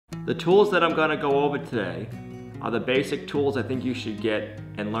The tools that I'm gonna go over today are the basic tools I think you should get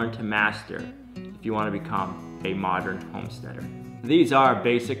and learn to master if you want to become a modern homesteader. These are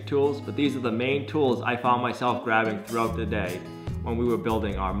basic tools, but these are the main tools I found myself grabbing throughout the day when we were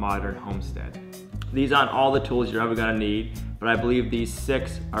building our modern homestead. These aren't all the tools you're ever gonna need, but I believe these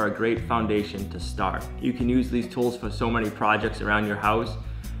 6 are a great foundation to start. You can use these tools for so many projects around your house,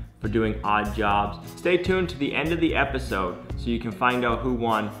 for doing odd jobs. Stay tuned to the end of the episode so you can find out who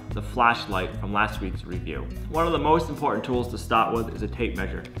won the flashlight from last week's review. One of the most important tools to start with is a tape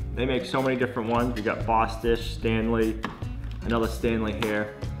measure. They make so many different ones. You got Bostish, Stanley, another Stanley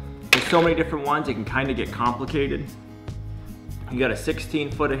here. There's so many different ones, it can kind of get complicated. You got a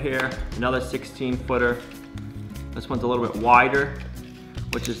 16-footer here, another 16-footer. This one's a little bit wider,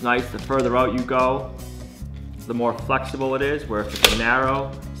 which is nice. The further out you go, the more flexible it is, where if it's a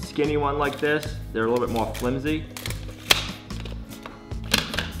narrow, skinny one like this, they're a little bit more flimsy.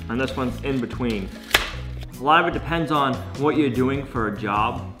 And this one's in between. A lot of it depends on what you're doing for a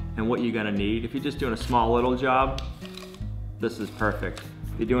job and what you're gonna need. If you're just doing a small little job, this is perfect.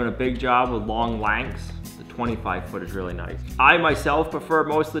 If you're doing a big job with long lengths, the 25-foot is really nice. I myself prefer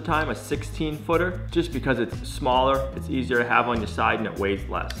most of the time a 16-footer just because it's smaller, it's easier to have on your side, and it weighs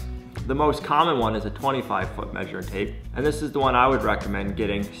less. The most common one is a 25-foot measuring tape, and this is the one I would recommend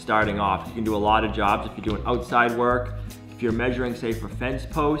getting starting off. You can do a lot of jobs if you're doing outside work. If you're measuring, say, for fence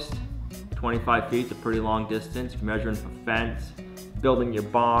posts, 25 feet is a pretty long distance. If you're measuring for fence, building your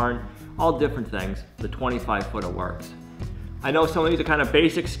barn, all different things, the 25-footer works. I know some of these are kind of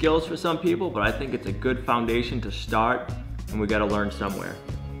basic skills for some people, but I think it's a good foundation to start, and we gotta learn somewhere.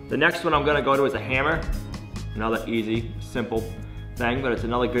 The next one I'm gonna go to is a hammer. Another easy, simple thing, but it's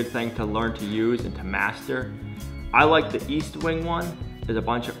another good thing to learn to use and to master. I like the East Wing one. There's a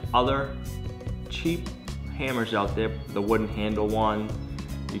bunch of other cheap hammers out there, the wooden handle one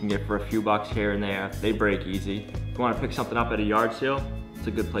you can get for a few bucks here and there. They break easy. If you want to pick something up at a yard sale, it's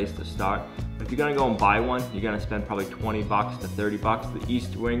a good place to start. But if you're gonna go and buy one, you're gonna spend probably 20 bucks to 30 bucks. The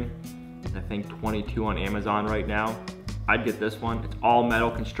East Wing, I think 22 on Amazon right now. I'd get this one. It's all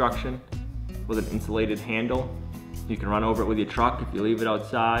metal construction with an insulated handle. You can run over it with your truck if you leave it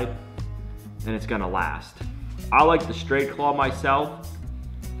outside, and it's gonna last. I like the straight claw myself.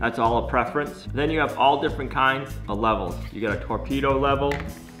 That's all a preference. Then you have all different kinds of levels. You got a torpedo level,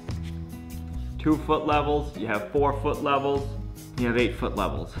 2-foot levels, you have 4-foot levels, you have 8-foot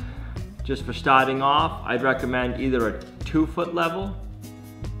levels. Just for starting off, I'd recommend either a 2-foot level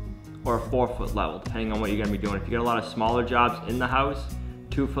or a 4-foot level, depending on what you're gonna be doing. If you get a lot of smaller jobs in the house,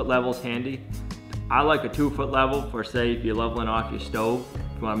 2-foot level's handy. I like a 2-foot level for, say, if you're leveling off your stove.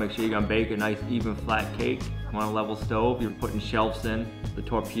 If you wanna make sure you're gonna bake a nice even flat cake. You want a level stove, you're putting shelves in, the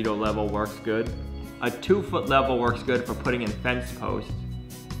torpedo level works good. A 2-foot level works good for putting in fence posts,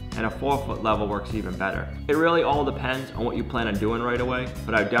 and a 4-foot level works even better. It really all depends on what you plan on doing right away,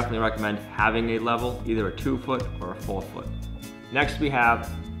 but I would definitely recommend having a level, either a 2-foot or a 4-foot. Next we have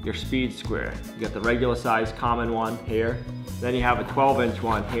your speed square. You got the regular size common one here. Then you have a 12-inch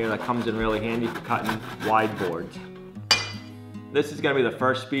one here that comes in really handy for cutting wide boards. This is gonna be the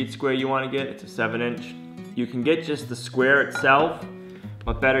first speed square you wanna get. It's a 7-inch. You can get just the square itself,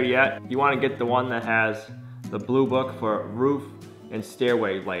 but better yet, you wanna get the one that has the blue book for roof and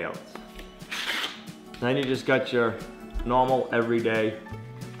stairway layouts. Then you just got your normal, everyday,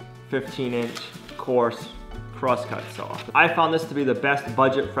 15-inch coarse crosscut saw. I found this to be the best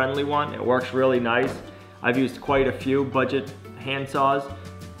budget-friendly one. It works really nice. I've used quite a few budget hand saws,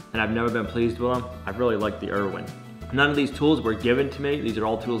 and I've never been pleased with them. I really like the Irwin. None of these tools were given to me. These are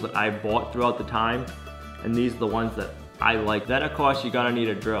all tools that I bought throughout the time, and these are the ones that I like. Then of course you're gonna need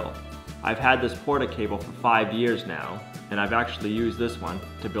a drill. I've had this Porta cable for 5 years now, and I've actually used this one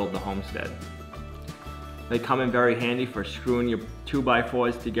to build the homestead. They come in very handy for screwing your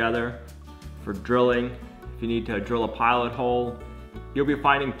 2x4s together, for drilling. If you need to drill a pilot hole, you'll be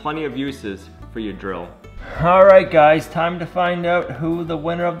finding plenty of uses for your drill. All right guys, time to find out who the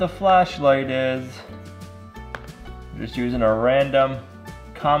winner of the flashlight is. I'm just using a random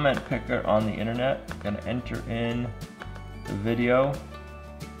comment picker on the internet. I'm gonna enter in the video.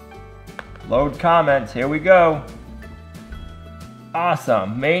 Load comments, here we go.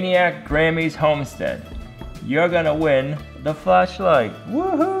 Awesome, Maniac Grammy's Homestead. You're gonna win the flashlight,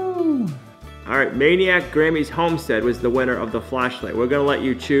 woohoo! All right, Maniac Grammy's Homestead was the winner of the flashlight. We're gonna let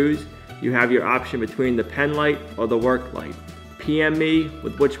you choose. You have your option between the pen light or the work light. PM me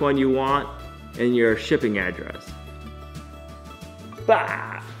with which one you want and your shipping address.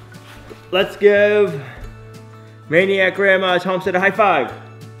 Bah! Let's give Maniac Grandma's Homestead a high five.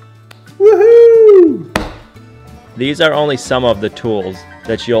 Woohoo! These are only some of the tools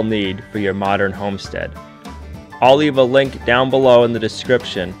that you'll need for your modern homestead. I'll leave a link down below in the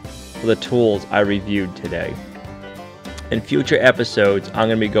description for the tools I reviewed today. In future episodes, I'm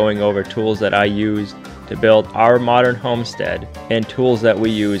going to be going over tools that I use to build our modern homestead and tools that we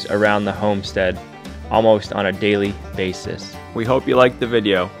use around the homestead almost on a daily basis. We hope you liked the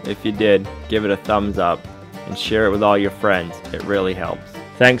video. If you did, give it a thumbs up and share it with all your friends. It really helps.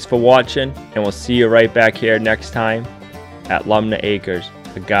 Thanks for watching, and we'll see you right back here next time at Lumna Acres,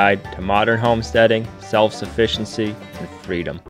 a guide to modern homesteading, self-sufficiency, and freedom.